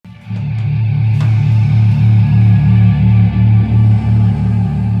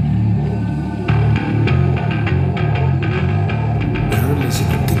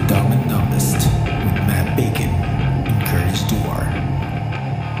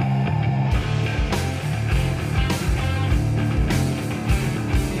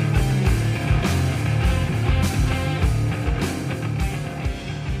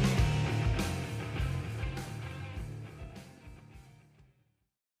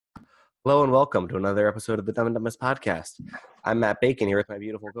Hello and welcome to another episode of the Dumb and Dumbest podcast. I'm Matt Bacon here with my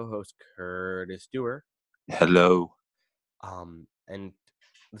beautiful co-host Curtis Dewar. Hello. And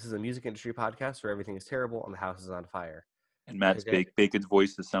this is a music industry podcast where everything is terrible and the house is on fire. And Matt's Today- Bacon's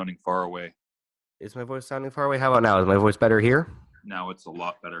voice is sounding far away. Is my voice sounding far away? How about now? Is my voice better here? Now it's a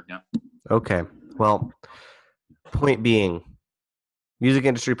lot better. Yeah. Okay. Well, point being, music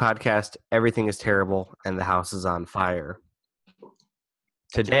industry podcast, everything is terrible and the house is on fire.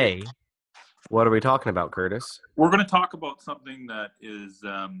 Today, what are we talking about, Curtis? We're going to talk about something that is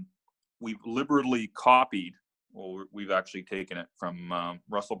we've liberally copied. Well, we've actually taken it from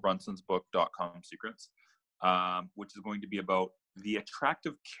Russell Brunson's book, .com Secrets, which is going to be about the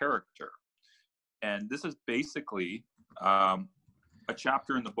attractive character. And this is basically a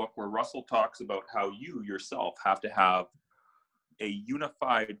chapter in the book where Russell talks about how you yourself have to have a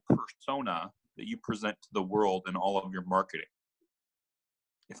unified persona that you present to the world in all of your marketing,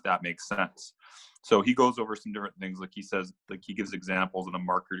 if that makes sense. So he goes over some different things. Like he says, like he gives examples that a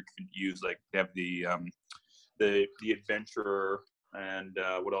marketer could use. Like they have the adventurer, and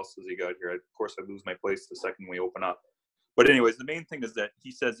what else has he got here? Of course, I lose my place the second we open up. But anyways, the main thing is that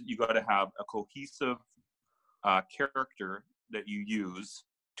he says that you got to have a cohesive character that you use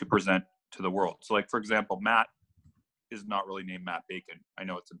to present to the world. So, like for example, Matt is not really named Matt Bacon. I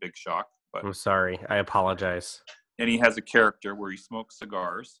know it's a big shock, but I'm sorry. I apologize. and he has a character where he smokes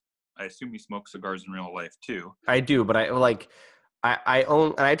cigars. I assume he smokes cigars in real life too. I do, but I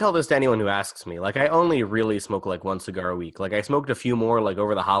own, and I tell this to anyone who asks me, like I only really smoke like one cigar a week. Like I smoked a few more like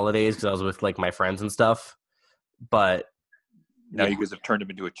over the holidays because I was with like my friends and stuff. But Now yeah. you guys have turned him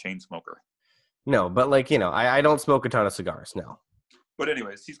into a chain smoker. No, but like, I don't smoke a ton of cigars. No. But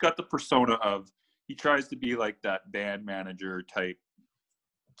anyways, he's got the persona of, he tries to be like that band manager type,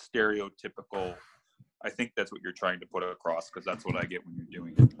 stereotypical. I think that's what you're trying to put across, because that's what I get when you're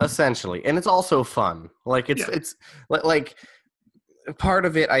doing it. Essentially. And it's also fun. Like it's like part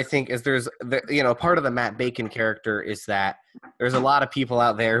of it, I think, is part of the Matt Bacon character is that there's a lot of people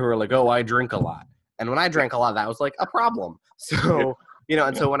out there who are like, oh, I drink a lot. And when I drank a lot, that was like a problem. So,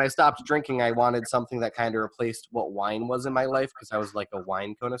 and so when I stopped drinking, I wanted something that kind of replaced what wine was in my life because I was like a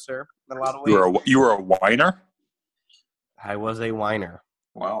wine connoisseur in a lot of ways. You were a whiner? I was a whiner.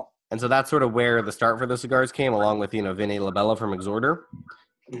 Wow. And so that's sort of where the start for the cigars came, along with, Vinny Labella from Exhorter.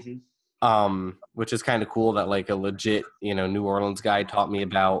 Mm-hmm. Which is kind of cool that like a legit, New Orleans guy taught me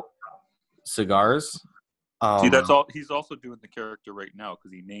about cigars. See, that's all. He's also doing the character right now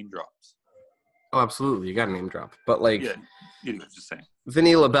because he name drops. Oh, absolutely. You got a name drop. But like, yeah, just saying.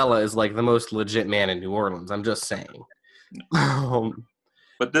 Vinny Labella is like the most legit man in New Orleans. I'm just saying.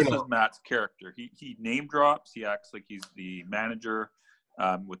 But this is Matt's character. He name drops. He acts like he's the manager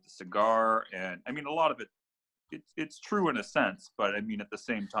with the cigar. And I mean, a lot of it's true in a sense, but I mean, at the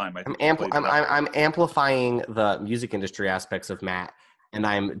same time, I think I'm amplifying the music industry aspects of Matt, and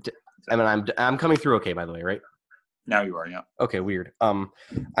I'm coming through okay, by the way, right? Now you are, yeah. Okay, weird. I'm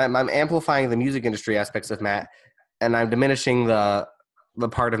amplifying the music industry aspects of Matt, and I'm diminishing the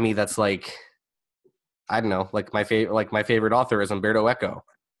part of me that's like, I don't know, like my favorite author is Umberto Eco.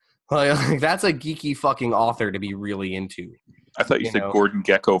 Like that's a geeky fucking author to be really into. I thought you said Gordon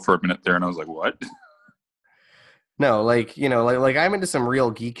Gekko for a minute there, and I was like, what? No, like I'm into some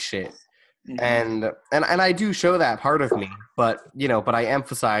real geek shit. Mm-hmm. And I do show that part of me, but I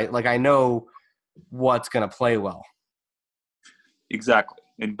emphasize, like, I know what's going to play well. Exactly.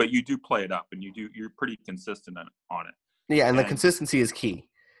 But you do play it up, and you're pretty consistent on it. Yeah. And the consistency is key.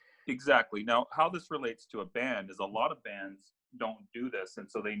 Exactly. Now, how this relates to a band is a lot of bands don't do this. And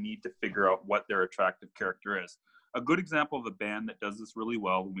so they need to figure out what their attractive character is. A good example of a band that does this really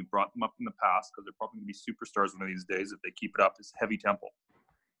well, when we brought them up in the past, because they're probably going to be superstars one of these days if they keep it up, is Heavy Temple.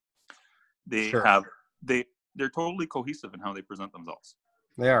 They're totally cohesive in how they present themselves.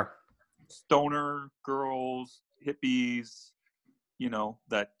 They are. Stoner girls, hippies,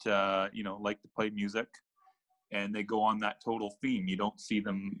 that like to play music, and they go on that total theme. You don't see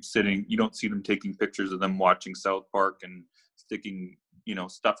them taking pictures of them watching South Park and sticking,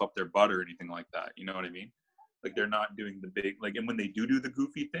 stuff up their butt or anything like that. You know what I mean? Like they're not doing the big, like, and when they do the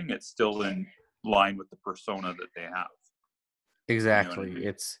goofy thing, it's still in line with the persona that they have. Exactly. You know what I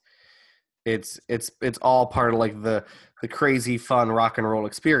mean? It's all part of like the crazy fun rock and roll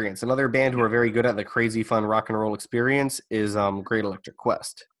experience. Another band who are very good at the crazy fun rock and roll experience is Great Electric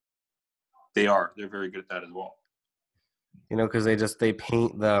Quest. They're very good at that as well. Because they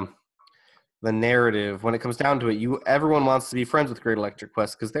paint the narrative. When it comes down to it, everyone wants to be friends with Great Electric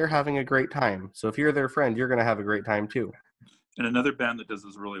Quest because they're having a great time. So if you're their friend, you're going to have a great time too. And another band that does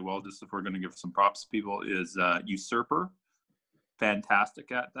this really well, just if we're going to give some props to people, is Usurper.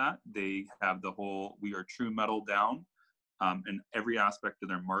 fantastic at that. They have the whole "We Are True Metal" down, and every aspect of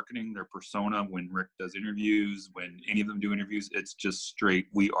their marketing, their persona. When Rick does interviews, when any of them do interviews, it's just straight.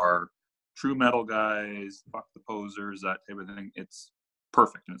 We are true metal guys. Fuck the posers, that type of thing. It's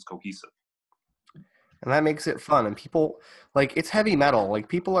perfect and it's cohesive. And that makes it fun. And people, like, it's heavy metal. Like,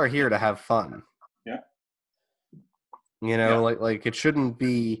 people are here to have fun. Yeah. You know, like it shouldn't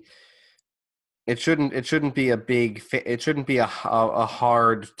be. It shouldn't be a big. It shouldn't be a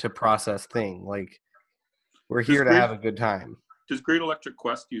hard to process thing. Like, we're here to have a good time. Does Great Electric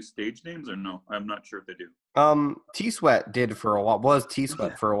Quest use stage names or no? I'm not sure if they do. T-Sweat did for a while. Was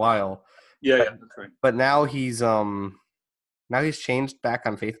T-Sweat for a while. Yeah, but, yeah, that's right. But now he's changed back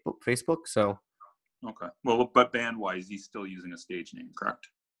on Facebook. So. Okay. Well, but band-wise, he's still using a stage name, correct?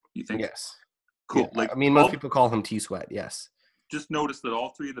 You think? Yes. Cool. Yeah. Like, I mean, most people call him T-Sweat. Yes. Just notice that all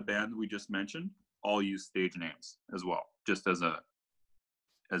three of the bands we just mentioned all use stage names as well, just as a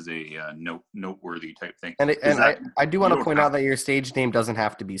noteworthy type thing. And I do want to point out that your stage name doesn't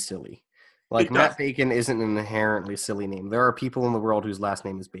have to be silly. Like, Matt Bacon isn't an inherently silly name. There are people in the world whose last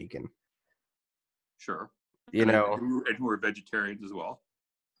name is Bacon. Sure. You know. And who are vegetarians as well.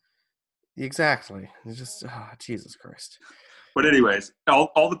 Exactly. It's just, Jesus Christ. But anyways,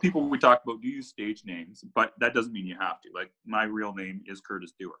 all the people we talked about do use stage names, but that doesn't mean you have to. Like, my real name is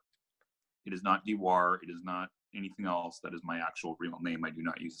Curtis Dewar. It is not Dewar. It is not anything else. That is my actual real name. I do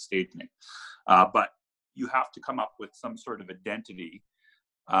not use a stage name. But you have to come up with some sort of identity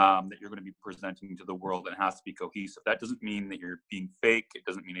that you're going to be presenting to the world, and it has to be cohesive. That doesn't mean that you're being fake. It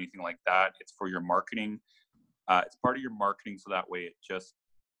doesn't mean anything like that. It's for your marketing. It's part of your marketing, so that way it just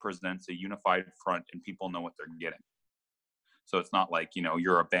presents a unified front and people know what they're getting. So it's not like, you know,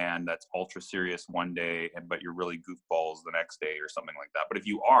 you're a band that's ultra serious one day, but you're really goofballs the next day or something like that. But if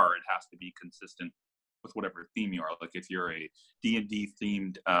you are, it has to be consistent with whatever theme you are. Like, if you're a D&D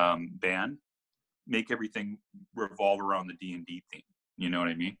themed band, make everything revolve around the D&D theme. You know what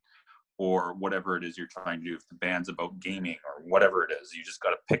I mean? Or whatever it is you're trying to do. If the band's about gaming or whatever it is, you just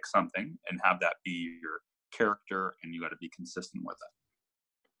got to pick something and have that be your character, and you got to be consistent with it.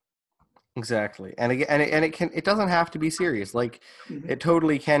 Exactly. And again, it doesn't have to be serious. Like, it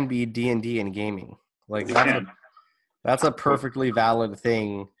totally can be D&D and gaming. Like, that's a perfectly valid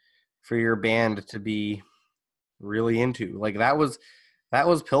thing for your band to be really into. Like, that was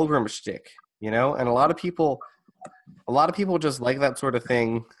Pilgrim shtick, you know? And a lot of people just like that sort of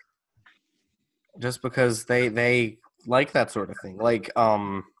thing just because they like that sort of thing. Like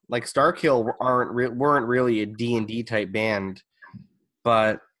Starkill weren't really a D&D type band,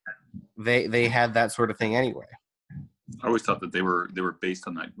 but they had that sort of thing anyway. I always thought that they were based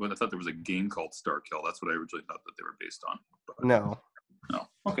on that. Well, I thought there was a game called Starkill. That's what I originally thought that they were based on. But no.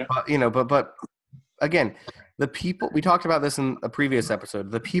 Okay. But, you know, but again, the people, we talked about this in a previous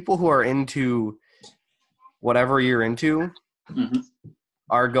episode. The people who are into whatever you're into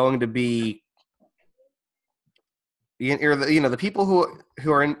are going to be, the people who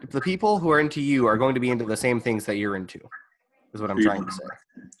are into you are going to be into the same things that you're into. Is what I'm trying to say.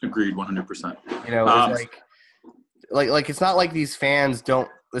 Agreed, 100%. You know, it's like it's not like these fans don't.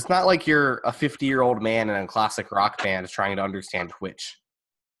 It's not like you're a 50-year-old man in a classic rock band trying to understand Twitch.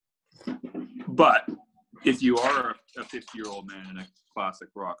 But if you are a 50-year-old man in a classic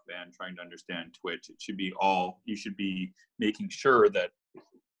rock band trying to understand Twitch, it should be you should be making sure that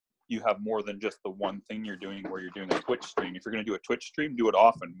you have more than just the one thing you're doing where you're doing a Twitch stream. If you're going to do a Twitch stream, do it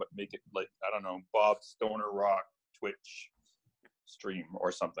often, but make it like, I don't know, Bob Stoner Rock Twitch stream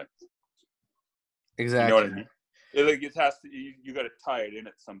or something. Exactly. You know what I mean? It has to. You got to tie it in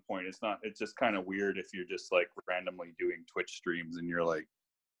at some point. It's just kind of weird if you're just like randomly doing Twitch streams and you're like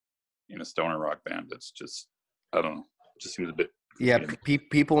in a stoner rock band. It's just, I don't know. It just seems a bit. Yeah,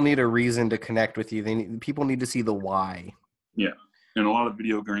 people need a reason to connect with you. People need to see the why. Yeah, and a lot of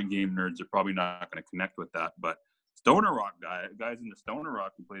video game nerds are probably not going to connect with that, but stoner rock guys in the stoner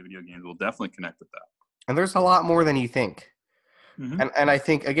rock who play video games will definitely connect with that. And there's a lot more than you think. And I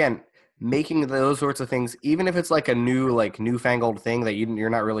think, again, making those sorts of things, even if it's like a newfangled thing that you're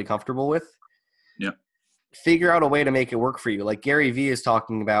not really comfortable with, figure out a way to make it work for you. Like Gary Vee is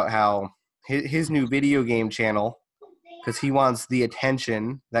talking about how his new video game channel, because he wants the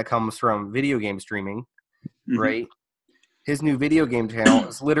attention that comes from video game streaming, right? His new video game channel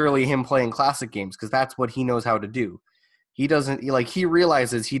is literally him playing classic games because that's what he knows how to do. He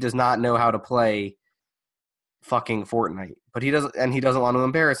realizes he does not know how to play fucking Fortnite, but he doesn't want to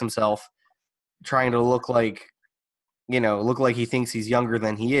embarrass himself trying to look like he thinks he's younger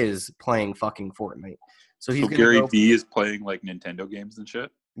than he is playing fucking Fortnite. So Gary Vee is playing like Nintendo games and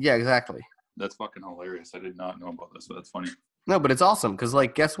shit. Yeah, exactly. That's fucking hilarious. I did not know about this, but that's funny. No, but it's awesome because,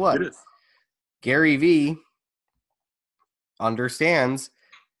 like, guess what? It is. Gary Vee understands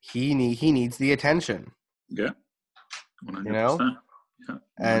he needs the attention. Yeah. You know, 100%. Yeah.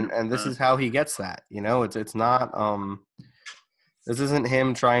 and this is how he gets that. You know, it's not this isn't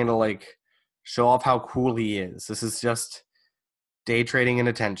him trying to like show off how cool he is. This is just day trading and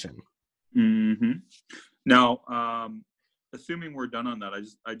attention. Mm-hmm. Now, assuming we're done on that,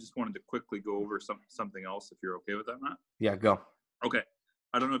 I just wanted to quickly go over something else, if you're okay with that, Matt. Yeah, go. Okay.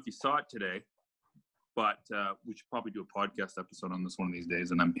 I don't know if you saw it today, but we should probably do a podcast episode on this one of these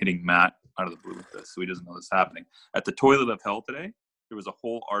days. And I'm hitting Matt out of the blue with this, so he doesn't know this is happening. At the Toilet of Hell today, there was a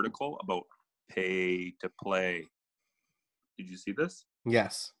whole article about pay to play. Did you see this?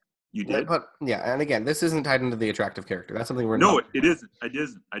 Yes. You did? But yeah, and again, this isn't tied into the attractive character. That's something we're No, not. it isn't. It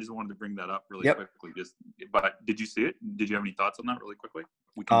isn't. I just wanted to bring that up really quickly. But did you see it? Did you have any thoughts on that really quickly?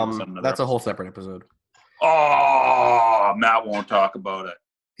 We can do this on another that's episode. a whole separate episode. Oh, Matt won't talk about it.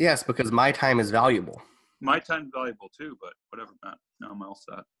 Yes, because my time is valuable. My time's valuable too, but whatever, Matt. Now I'm all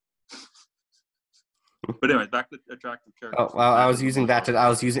set. But anyway, back to the attractive character. Oh, well, I was using that to.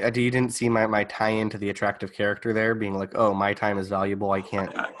 You didn't see my tie into the attractive character there, being like, "Oh, my time is valuable. I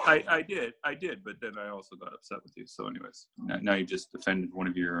can't." I did, but then I also got upset with you. So, anyways, now you just offended one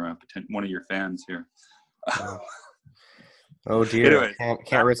of your fans here. Oh dear! Anyways,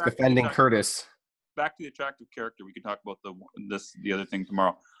 can't risk offending Curtis. Back to the attractive character. We can talk about the other thing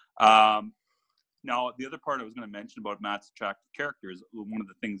tomorrow. Now, the other part I was going to mention about Matt's attractive character is one of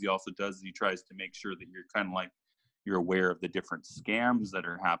the things he also does is he tries to make sure that you're kind of like you're aware of the different scams that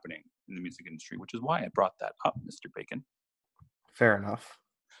are happening in the music industry, which is why I brought that up, Mr. Bacon. Fair enough.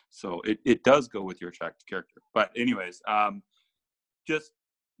 So it does go with your attractive character. But anyways, just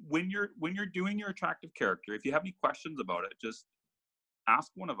when you're doing your attractive character, if you have any questions about it, just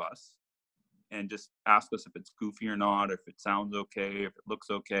ask one of us. And just ask us if it's goofy or not, if it sounds okay, if it looks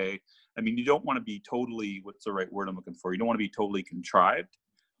okay. I mean, you don't want to be totally, what's the right word I'm looking for? You don't want to be totally contrived,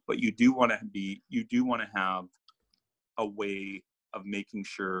 but you do want to have a way of making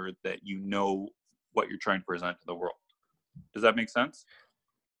sure that you know what you're trying to present to the world. Does that make sense?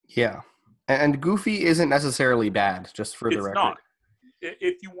 Yeah. And goofy isn't necessarily bad, just for the record. It's not.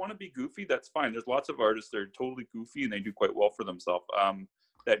 If you want to be goofy, that's fine. There's lots of artists that are totally goofy and they do quite well for themselves.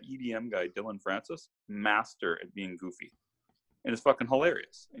 That EDM guy, Dylan Francis, master at being goofy, and it's fucking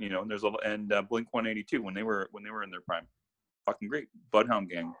hilarious. And, you know, and Blink 182 when they were in their prime, fucking great.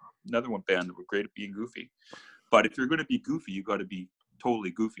 Bloodhound Gang, another one band that were great at being goofy. But if you're going to be goofy, you got to be totally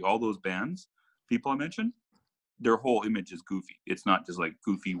goofy. All those bands, people I mentioned, their whole image is goofy. It's not just like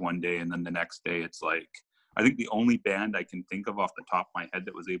goofy one day and then the next day it's like. I think the only band I can think of off the top of my head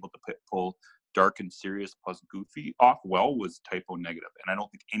that was able to pull dark and serious plus goofy off well was Typo Negative, and I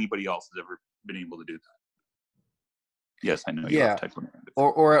don't think anybody else has ever been able to do that. Yes, I know. Yeah, Typo Negative.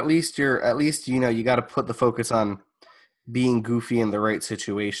 Or at least you know you got to put the focus on being goofy in the right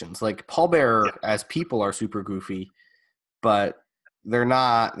situations. Like Paul Bearer as people are super goofy, but they're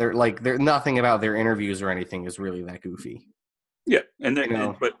not. They're nothing about their interviews or anything is really that goofy. Yeah, and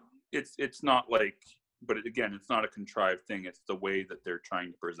then but it's not like. But again, it's not a contrived thing. It's the way that they're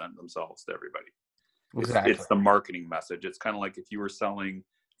trying to present themselves to everybody. Exactly. It's the marketing message. It's kind of like if you were selling,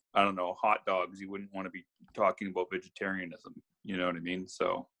 I don't know, hot dogs, you wouldn't want to be talking about vegetarianism. You know what I mean?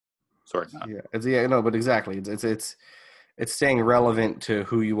 So, sorry. Matt. But exactly. It's staying relevant to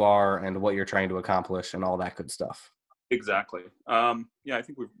who you are and what you're trying to accomplish and all that good stuff. Exactly. I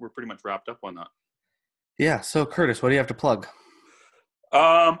think we're pretty much wrapped up on that. Yeah. So, Curtis, what do you have to plug?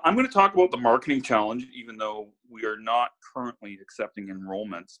 I'm going to talk about the marketing challenge, even though we are not currently accepting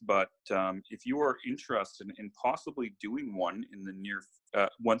enrollments. But if you are interested in possibly doing one in the near,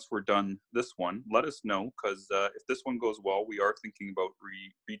 once we're done this one, let us know. Because if this one goes well, we are thinking about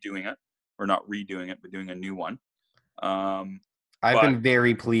redoing it, or not redoing it, but doing a new one. I've been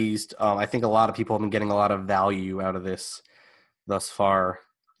very pleased. I think a lot of people have been getting a lot of value out of this thus far.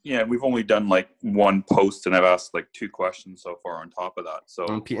 Yeah, we've only done like one post, and I've asked like 2 questions so far on top of that. So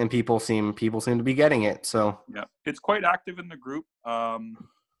and people seem to be getting it. So yeah, it's quite active in the group.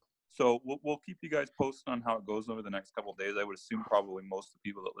 So we'll keep you guys posted on how it goes over the next couple of days. I would assume probably most of the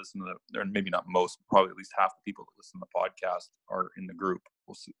people that listen to or maybe not most, probably at least half the people that listen to the podcast are in the group.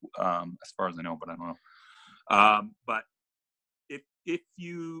 We'll see, as far as I know, but I don't know. But if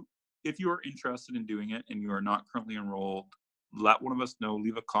you are interested in doing it and you are not currently enrolled, let one of us know,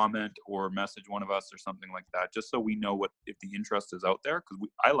 leave a comment or message one of us or something like that, just so we know if the interest is out there. Because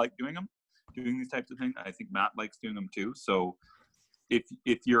I like doing these types of things. I think Matt likes doing them too. So if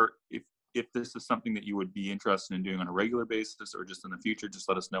this is something that you would be interested in doing on a regular basis or just in the future, just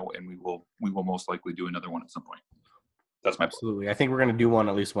let us know, and we will most likely do another one at some point. That's my absolutely. I think we're going to do one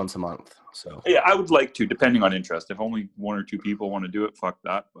at least once a month. So yeah, I would like to, depending on interest. If only 1 or 2 people want to do it, fuck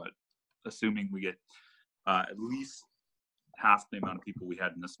that. But assuming we get at least half the amount of people we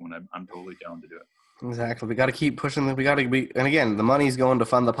had in this one, I'm totally down to do it. Exactly. We got to keep pushing. We got to be, and again, the money's going to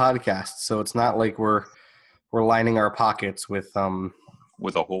fund the podcast, so it's not like we're lining our pockets with a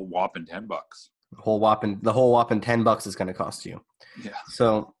whole whopping $10. The whole whopping $10 is going to cost you. Yeah.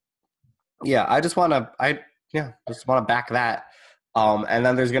 So, yeah, I just want to back that. And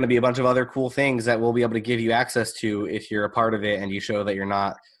then there's going to be a bunch of other cool things that we'll be able to give you access to if you're a part of it and you show that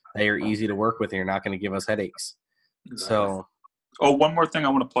you're easy to work with and you're not going to give us headaches. Exactly. So. Oh, one more thing I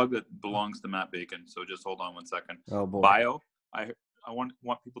want to plug that belongs to Matt Bacon. So just hold on 1 second. Oh boy. Bio. I want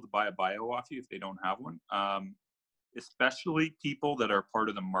people to buy a bio off you if they don't have one. Especially people that are part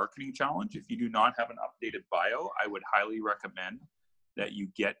of the marketing challenge. If you do not have an updated bio, I would highly recommend that you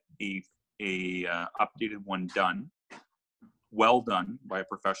get a updated one done, well done by a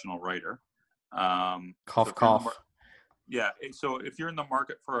professional writer. Cough. Yeah. So if you're in the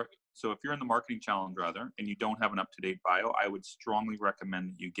marketing challenge rather, and you don't have an up-to-date bio, I would strongly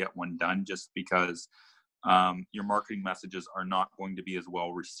recommend that you get one done, just because your marketing messages are not going to be as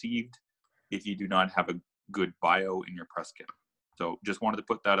well received if you do not have a good bio in your press kit. So just wanted to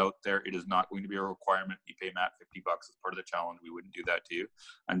put that out there. It is not going to be a requirement. You pay Matt $50 as part of the challenge. We wouldn't do that to you.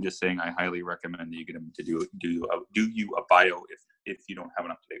 I'm just saying I highly recommend that you get him to do you a bio if you don't have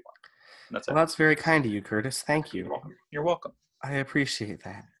an up-to-date one. That's it. Well, that's very kind of you, Curtis. Thank you. You're welcome. I appreciate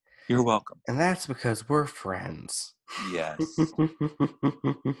that. You're welcome. And that's because we're friends. Yes.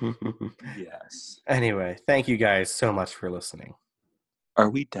 Yes. Anyway, thank you guys so much for listening. Are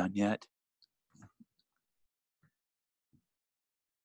we done yet?